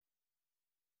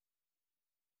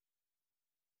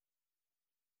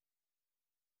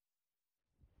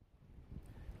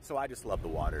So I just love the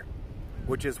water,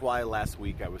 which is why last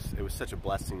week it was such a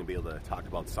blessing to be able to talk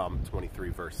about Psalm 23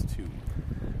 verse 2,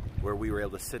 where we were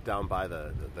able to sit down by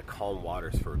the calm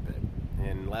waters for a bit.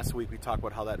 And last week we talked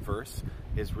about how that verse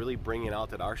is really bringing out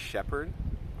that our shepherd,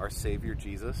 our Savior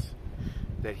Jesus,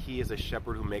 that he is a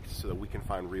shepherd who makes it so that we can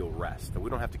find real rest, that we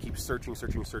don't have to keep searching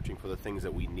for the things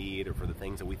that we need or for the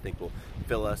things that we think will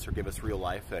fill us or give us real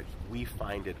life, that we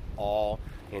find it all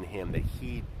in him, that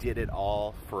he did it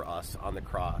all for us on the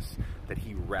cross, that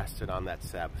he rested on that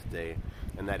Sabbath day,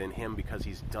 and that in him, because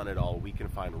he's done it all, we can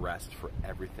find rest for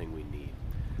everything we need.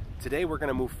 Today we're going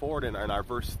to move forward, and our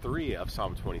verse 3 of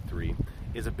Psalm 23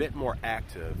 is a bit more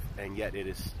active, and yet it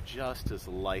is just as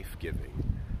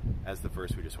life-giving as the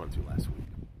verse we just went through last week.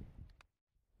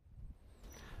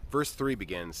 Verse 3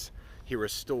 begins, he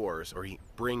restores, or he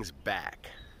brings back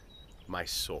my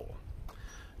soul.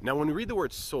 Now, when we read the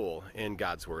word soul in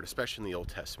God's word, especially in the Old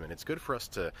Testament, it's good for us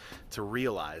to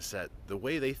realize that the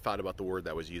way they thought about the word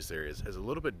that was used there is a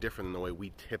little bit different than the way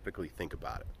we typically think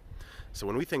about it. So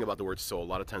when we think about the word soul, a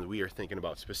lot of times we are thinking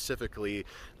about specifically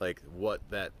like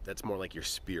that's more like your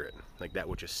spirit, like that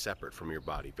which is separate from your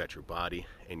body. You've got your body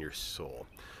and your soul.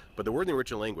 But the word in the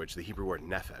original language, the Hebrew word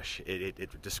nephesh,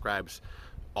 it describes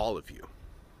all of you,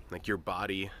 like your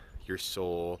body, your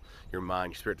soul, your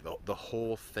mind, your spirit, the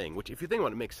whole thing, which if you think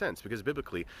about it, makes sense, because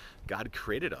biblically God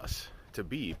created us to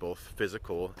be both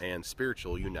physical and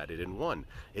spiritual united in one.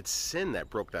 It's sin that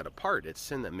broke that apart. It's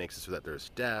sin that makes it so that there's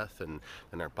death and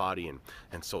our body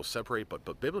and soul separate.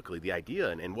 But biblically, the idea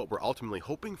and what we're ultimately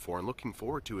hoping for and looking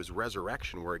forward to is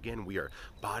resurrection, where again we are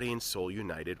body and soul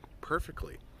united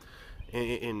perfectly.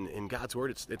 In God's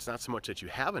word, it's not so much that you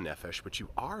have a nephesh, but you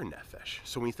are a nephesh.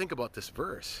 So when you think about this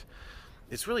verse,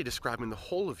 it's really describing the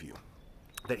whole of you,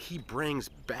 that he brings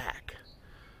back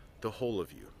the whole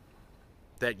of you,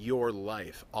 that your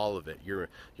life, all of it, your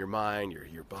mind,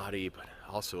 your body, but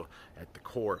also at the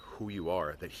core who you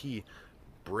are, that he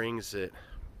brings it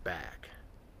back.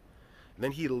 And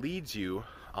then he leads you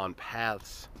on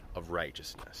paths of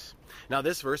righteousness. Now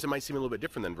this verse, it might seem a little bit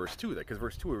different than verse 2, because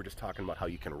verse 2 we were just talking about how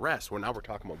you can rest, now we're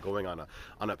talking about going on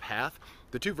a path.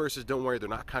 The two verses, don't worry, they're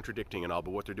not contradicting at all,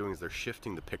 but what they're doing is they're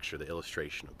shifting the picture, the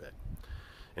illustration a bit.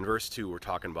 In verse 2, we're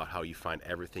talking about how you find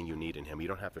everything you need in him. You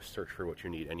don't have to search for what you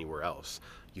need anywhere else.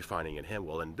 You're finding it in him.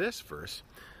 Well, in this verse,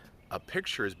 a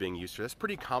picture is being used. That's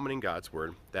pretty common in God's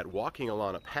word, that walking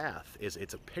along a path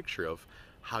it's a picture of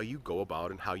how you go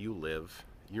about and how you live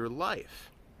your life.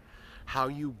 How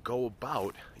you go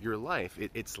about your life.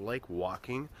 It's like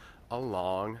walking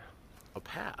along a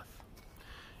path.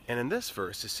 And in this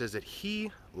verse, it says that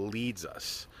he leads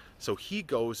us. So he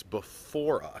goes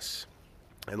before us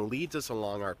and leads us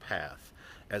along our path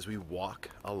as we walk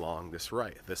along this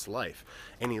life.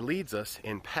 And he leads us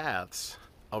in paths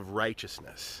of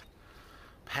righteousness,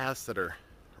 paths that are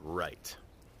right.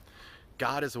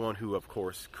 God is the one who, of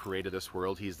course, created this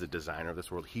world. He's the designer of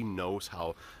this world. He knows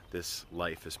how this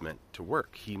life is meant to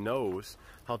work. He knows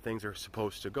how things are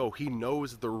supposed to go. He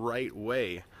knows the right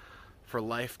way for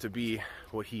life to be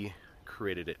what he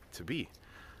created it to be.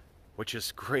 Which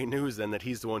is great news then, that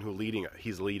he's the one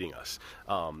he's leading us.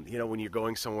 When you're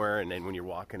going somewhere and then when you're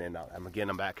walking in,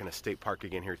 I'm back in a state park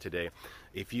again here today.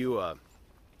 If you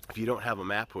don't have a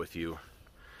map with you,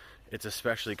 it's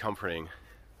especially comforting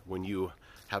when you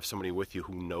have somebody with you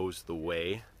who knows the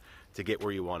way to get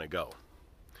where you want to go.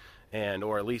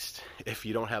 Or at least if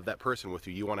you don't have that person with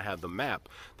you, you want to have the map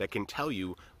that can tell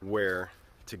you where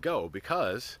to go,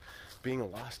 because being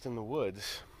lost in the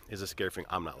woods is a scary thing.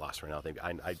 I'm not lost right now.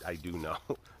 I do know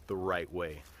the right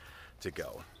way to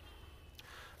go.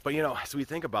 But as we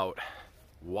think about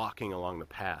walking along the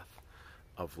path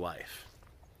of life,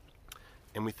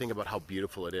 and we think about how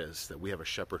beautiful it is that we have a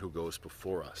shepherd who goes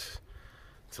before us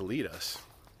to lead us,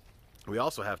 we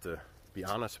also have to be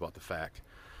honest about the fact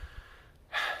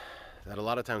that a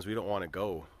lot of times we don't want to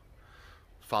go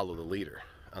follow the leader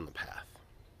on the path.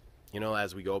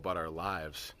 As we go about our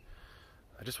lives,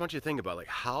 I just want you to think about,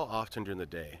 how often during the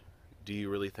day do you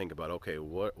really think about, okay,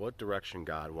 what direction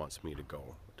God wants me to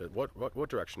go? What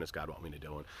direction does God want me to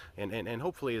do? And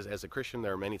hopefully as a Christian,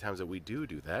 there are many times that we do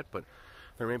that, but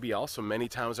there may be also many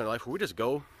times in our life where we just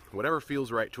go whatever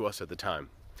feels right to us at the time.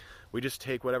 We just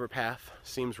take whatever path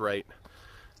seems right,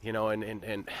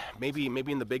 and maybe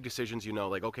in the big decisions,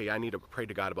 okay, I need to pray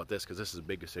to God about this because this is a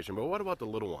big decision. But what about the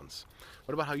little ones?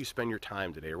 What about how you spend your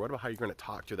time today? Or what about how you're going to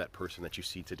talk to that person that you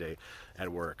see today at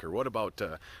work? Or what about,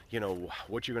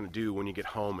 what you're going to do when you get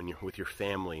home and you're with your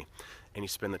family and you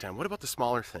spend the time? What about the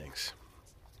smaller things?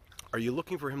 Are you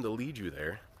looking for him to lead you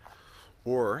there?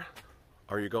 Or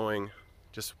are you going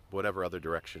just whatever other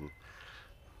direction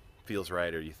feels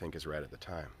right or you think is right at the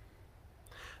time.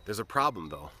 There's a problem,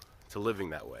 though, to living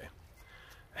that way.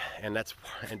 And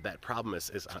that problem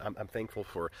is I'm thankful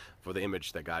for the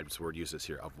image that God's Word uses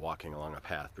here of walking along a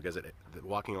path, because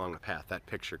walking along a path, that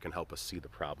picture can help us see the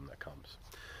problem that comes.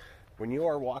 When you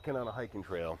are walking on a hiking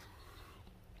trail,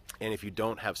 and if you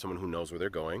don't have someone who knows where they're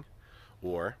going,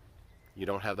 or you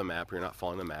don't have the map, or you're not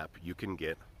following the map, you can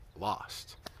get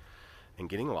lost. And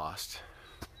getting lost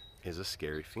is a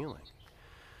scary feeling.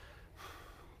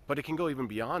 But it can go even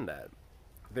beyond that.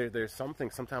 There's something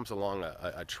sometimes along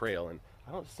a trail, and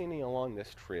I don't see any along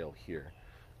this trail here,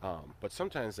 but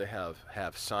sometimes they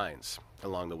have signs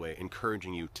along the way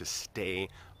encouraging you to stay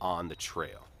on the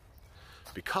trail.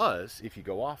 Because if you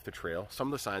go off the trail, some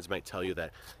of the signs might tell you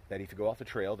that if you go off the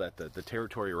trail, that the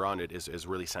territory around it is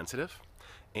really sensitive,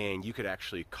 and you could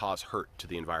actually cause hurt to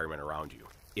the environment around you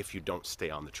if you don't stay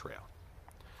on the trail.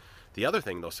 The other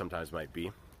thing, though, sometimes might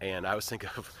be, and I was thinking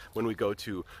of when we go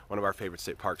to one of our favorite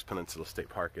state parks, Peninsula State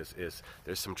Park, is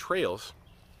there's some trails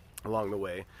along the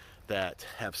way that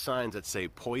have signs that say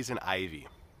poison ivy.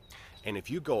 And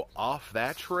if you go off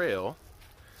that trail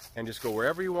and just go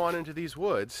wherever you want into these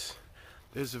woods,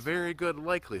 there's a very good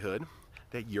likelihood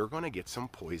that you're going to get some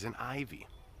poison ivy.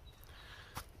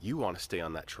 You want to stay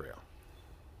on that trail.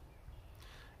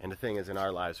 And the thing is, in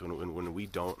our lives, when we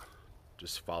don't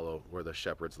just follow where the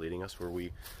shepherd's leading us, where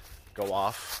we go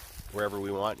off wherever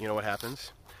we want, you know what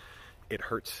happens? It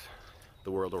hurts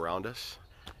the world around us,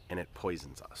 and it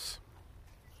poisons us.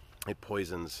 It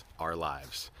poisons our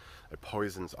lives. It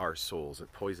poisons our souls.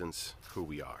 It poisons who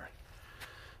we are.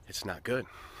 It's not good.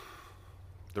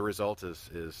 The result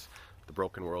is the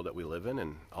broken world that we live in,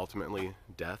 and ultimately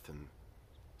death and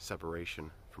separation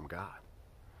from God.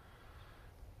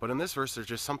 But in this verse, there's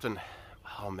just something,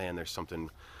 there's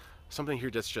something here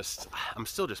that's just, I'm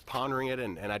still just pondering it,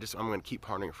 and I'm going to keep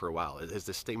pondering it for a while. Is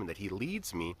this statement that he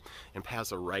leads me in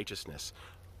paths of righteousness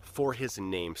for his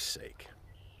name's sake.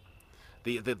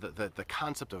 The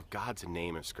concept of God's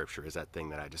name in Scripture is that thing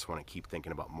that I just want to keep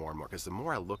thinking about more and more, because the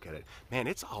more I look at it, man,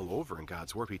 it's all over in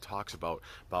God's Word. He talks about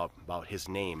his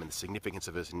name and the significance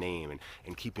of his name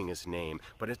and keeping his name.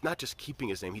 But it's not just keeping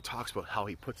his name. He talks about how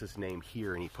he puts his name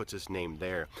here and he puts his name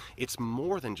there. It's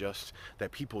more than just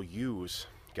that people use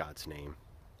God's name.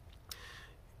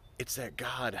 It's that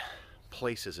God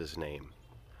places his name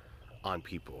on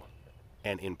people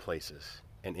and in places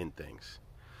and in things.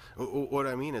 What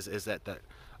I mean is that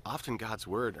often God's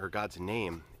word or God's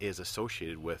name is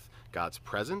associated with God's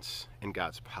presence and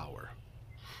God's power.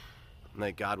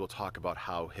 Like God will talk about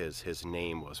how his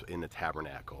name was in the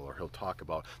tabernacle, or he'll talk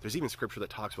about, there's even scripture that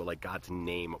talks about like God's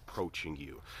name approaching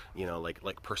you,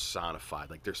 like personified,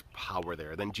 like there's power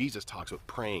there. Then Jesus talks about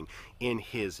praying in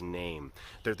his name.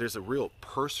 There's a real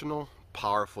personal,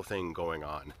 powerful thing going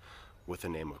on with the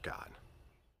name of God.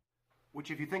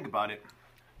 Which, if you think about it,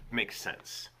 makes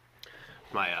sense.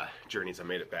 My journeys, I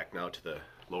made it back now to the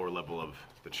lower level of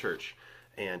the church,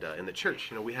 and in the church,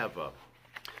 we have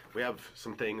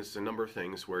some things, a number of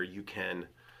things where you can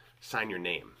sign your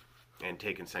name and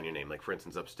take and sign your name. Like for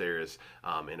instance, upstairs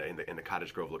in the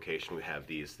Cottage Grove location, we have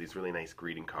these really nice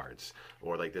greeting cards,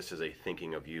 or like this is a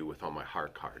thinking of you with all my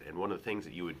heart card. And one of the things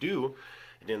that you would do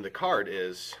in the card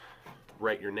is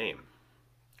write your name.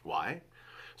 Why?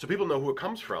 So people know who it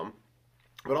comes from.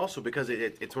 But also because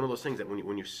it's one of those things that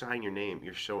when you sign your name,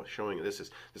 you're showing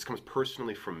this comes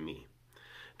personally from me.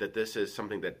 That this is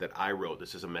something that I wrote.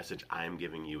 This is a message I am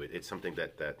giving you. It's something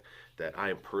that I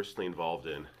am personally involved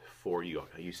in for you.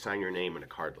 You sign your name in a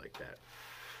card like that.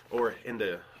 Or in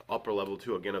the upper level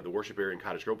too, again, of the worship area in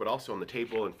Cottage Grove, but also on the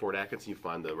table in Fort Atkinson, you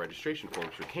find the registration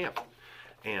forms for camp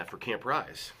and for Camp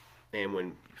Rise. And when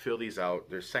you fill these out,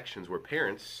 there's sections where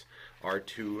parents are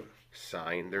to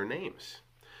sign their names.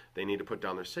 They need to put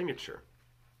down their signature.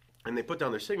 And they put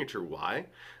down their signature, why?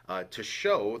 To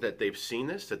show that they've seen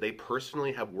this, that they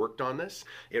personally have worked on this.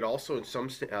 It also, in some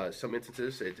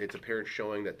instances, it's a parent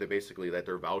showing that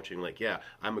they're vouching, like, yeah,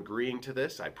 I'm agreeing to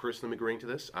this. I personally am agreeing to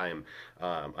this. I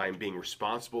am being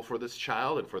responsible for this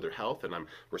child and for their health, and I'm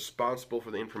responsible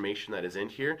for the information that is in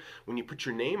here. When you put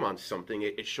your name on something,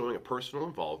 it's showing a personal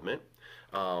involvement,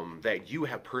 that you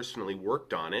have personally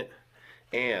worked on it,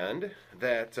 and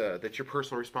that you're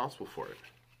personally responsible for it.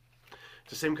 It's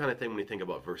the same kind of thing when you think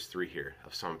about verse 3 here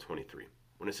of Psalm 23.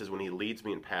 When it says, when he leads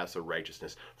me in paths of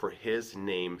righteousness for his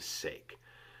name's sake.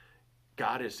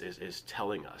 God is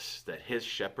telling us that his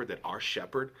shepherd, that our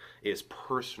shepherd, is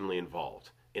personally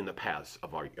involved in the paths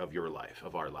of your life,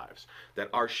 of our lives. That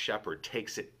our shepherd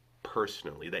takes it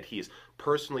personally, that he is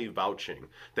personally vouching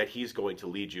that he's going to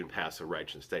lead you in paths of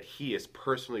righteousness, that he is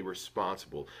personally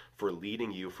responsible for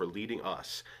leading you, for leading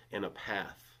us in a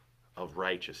path of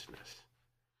righteousness.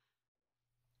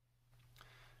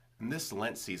 In this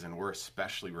Lent season, we're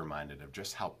especially reminded of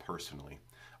just how personally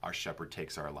our shepherd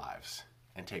takes our lives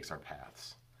and takes our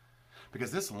paths.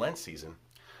 Because this Lent season,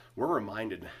 we're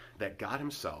reminded that God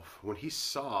himself, when he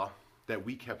saw that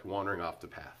we kept wandering off the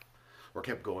path or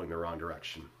kept going the wrong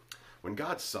direction, when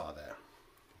God saw that,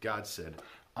 God said,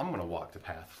 I'm going to walk the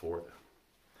path for them.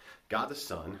 God the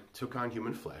Son took on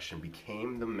human flesh and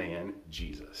became the man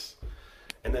Jesus,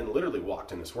 and then literally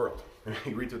walked in this world.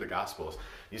 You read through the Gospels,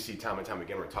 you see time and time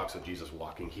again where it talks of Jesus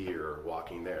walking here or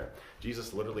walking there.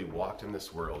 Jesus literally walked in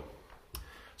this world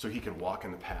so he could walk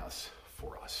in the paths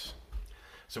for us,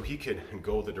 so he could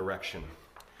go the direction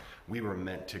we were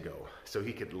meant to go, so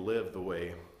he could live the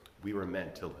way we were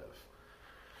meant to live,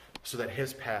 so that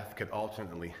his path could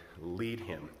ultimately lead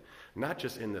him, not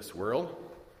just in this world,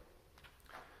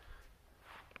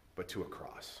 but to a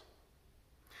cross.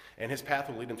 And his path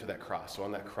will lead him to that cross. So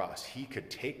on that cross, he could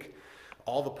take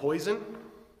all the poison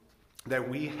that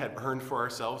we had earned for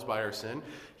ourselves by our sin,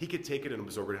 he could take it and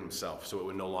absorb it in himself, so it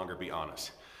would no longer be on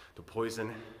us. The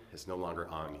poison is no longer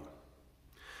on you.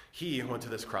 He went to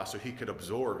this cross so he could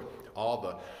absorb all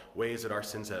the ways that our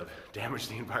sins have damaged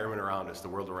the environment around us, the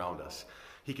world around us.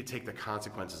 He could take the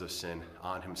consequences of sin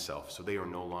on himself, so they are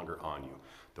no longer on you.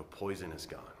 The poison is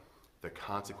gone. The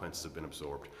consequences have been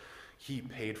absorbed. He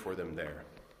paid for them there.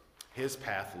 His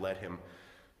path led him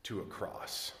to a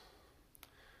cross.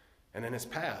 And then his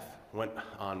path went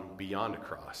on beyond a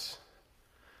cross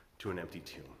to an empty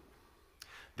tomb.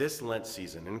 This Lent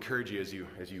season, I encourage you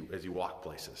as you walk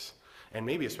places. And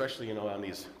maybe especially, on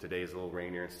these, today is a little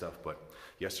rainier and stuff, but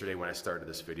yesterday when I started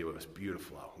this video, it was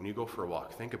beautiful out. When you go for a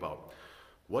walk, think about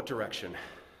what direction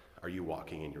are you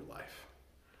walking in your life?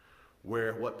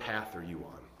 What path are you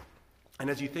on? And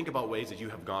as you think about ways that you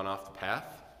have gone off the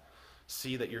path,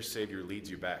 see that your Savior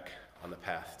leads you back on the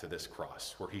path to this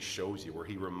cross, where he shows you, where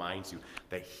he reminds you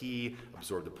that he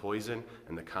absorbed the poison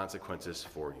and the consequences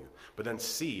for you. But then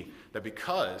see that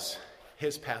because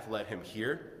his path led him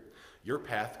here, your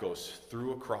path goes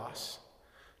through a cross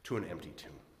to an empty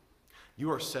tomb.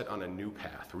 You are set on a new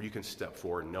path where you can step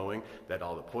forward knowing that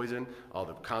all the poison, all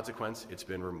the consequence, it's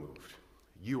been removed.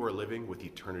 You are living with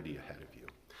eternity ahead of you,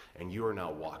 and you are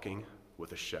now walking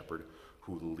with a shepherd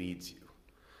who leads you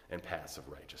in paths of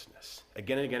righteousness.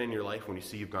 Again and again in your life, when you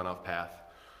see you've gone off path,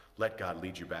 let God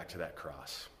lead you back to that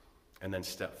cross, and then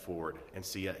step forward and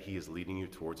see that he is leading you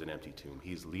towards an empty tomb.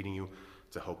 He's leading you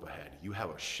to hope ahead. You have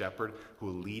a shepherd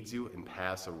who leads you in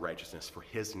paths of righteousness for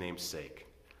his name's sake,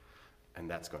 and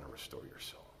that's going to restore your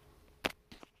soul.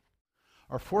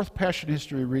 Our fourth Passion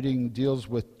History reading deals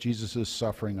with Jesus'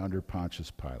 suffering under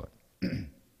Pontius Pilate.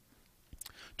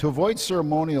 To avoid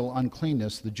ceremonial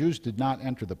uncleanness, the Jews did not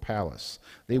enter the palace.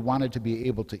 They wanted to be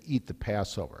able to eat the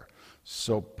Passover.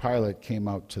 So Pilate came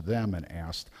out to them and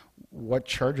asked, "What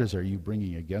charges are you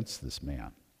bringing against this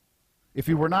man?" "If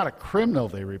he were not a criminal,"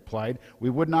 they replied,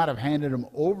 "we would not have handed him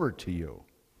over to you."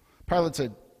 Pilate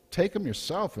said, "Take him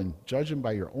yourself and judge him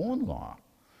by your own law."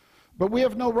 "But we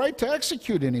have no right to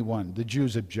execute anyone," the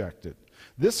Jews objected.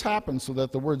 This happened so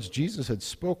that the words Jesus had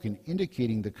spoken,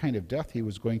 indicating the kind of death he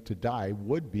was going to die,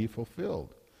 would be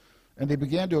fulfilled. And they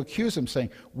began to accuse him, saying,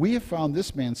 "We have found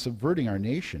this man subverting our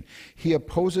nation. He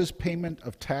opposes payment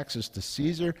of taxes to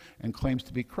Caesar and claims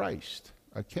to be Christ,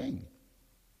 a king."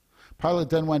 Pilate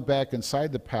then went back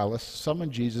inside the palace,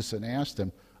 summoned Jesus, and asked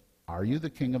him, "Are you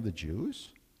the king of the Jews?"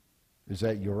 "Is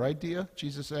that your idea?"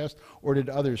 Jesus asked, "or did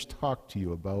others talk to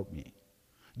you about me?"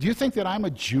 "Do you think that I'm a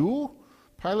Jew?"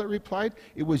 Pilate replied.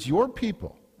 "It was your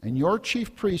people and your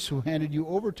chief priests who handed you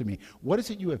over to me. What is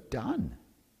it you have done?"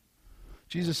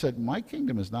 Jesus said, "My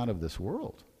kingdom is not of this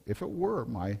world. If it were,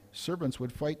 my servants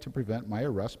would fight to prevent my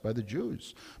arrest by the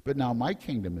Jews. But now my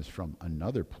kingdom is from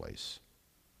another place."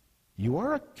 "You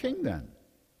are a king then,"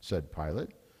 said Pilate.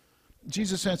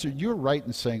 Jesus answered, "You're right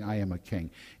in saying I am a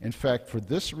king. In fact, for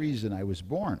this reason I was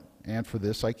born, and for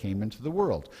this I came into the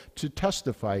world, to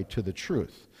testify to the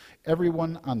truth.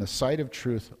 Everyone on the side of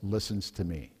truth listens to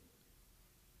me."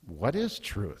 "What is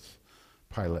truth?"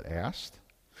 Pilate asked.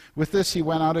 With this he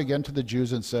went out again to the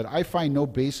Jews and said, "I find no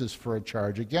basis for a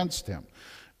charge against him."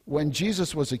 When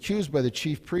Jesus was accused by the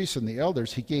chief priests and the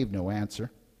elders, he gave no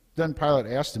answer. Then Pilate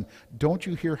asked him, "Don't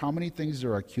you hear how many things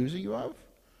they're accusing you of?"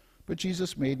 But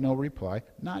Jesus made no reply,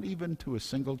 not even to a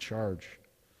single charge.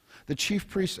 The chief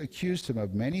priests accused him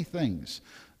of many things.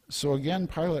 So again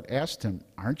Pilate asked him,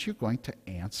 "Aren't you going to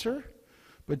answer?"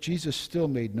 But Jesus still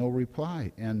made no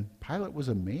reply, and Pilate was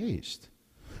amazed.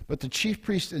 But the chief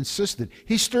priests insisted,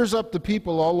 "He stirs up the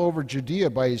people all over Judea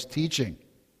by his teaching.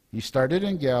 He started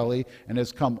in Galilee and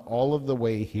has come all of the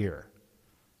way here."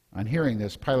 On hearing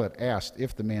this, Pilate asked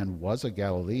if the man was a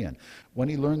Galilean. When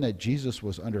he learned that Jesus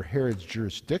was under Herod's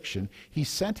jurisdiction, he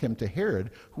sent him to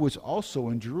Herod, who was also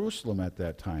in Jerusalem at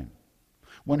that time.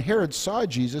 When Herod saw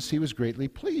Jesus, he was greatly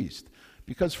pleased,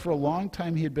 because for a long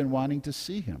time he had been wanting to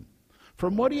see him.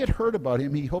 From what he had heard about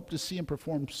him, he hoped to see him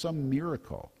perform some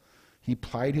miracle. He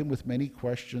plied him with many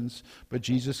questions, but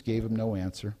Jesus gave him no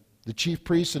answer. The chief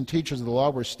priests and teachers of the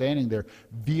law were standing there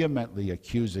vehemently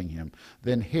accusing him.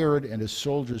 Then Herod and his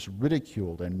soldiers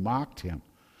ridiculed and mocked him.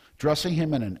 Dressing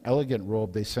him in an elegant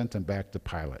robe, they sent him back to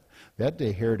Pilate. That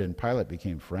day Herod and Pilate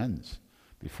became friends.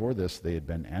 Before this, they had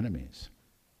been enemies.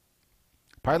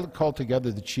 Pilate called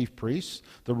together the chief priests,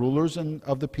 the rulers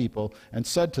of the people, and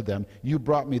said to them, "You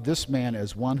brought me this man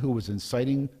as one who was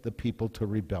inciting the people to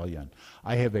rebellion.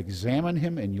 I have examined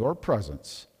him in your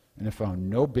presence and have found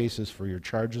no basis for your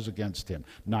charges against him.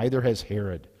 Neither has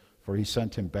Herod, for he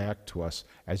sent him back to us.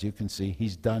 As you can see,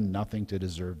 he's done nothing to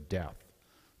deserve death.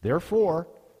 Therefore,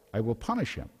 I will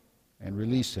punish him and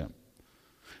release him."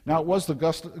 Now it was the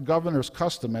governor's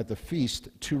custom at the feast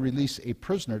to release a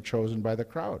prisoner chosen by the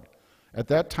crowd. At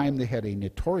that time they had a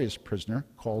notorious prisoner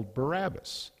called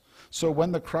Barabbas. So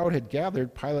when the crowd had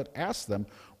gathered, Pilate asked them,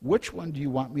 "Which one do you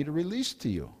want me to release to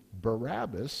you,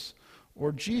 Barabbas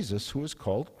or Jesus, who is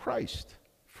called Christ?"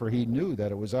 For he knew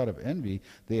that it was out of envy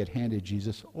they had handed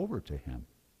Jesus over to him.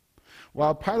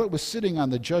 While Pilate was sitting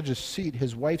on the judge's seat,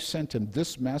 his wife sent him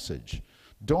this message: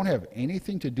 "Don't have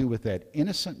anything to do with that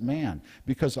innocent man,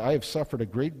 because I have suffered a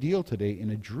great deal today in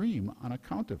a dream on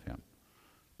account of him."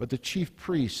 But the chief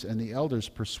priests and the elders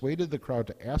persuaded the crowd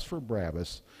to ask for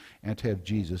Barabbas and to have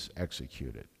Jesus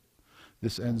executed.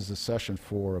 This ends the session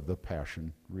 4 of the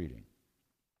Passion reading.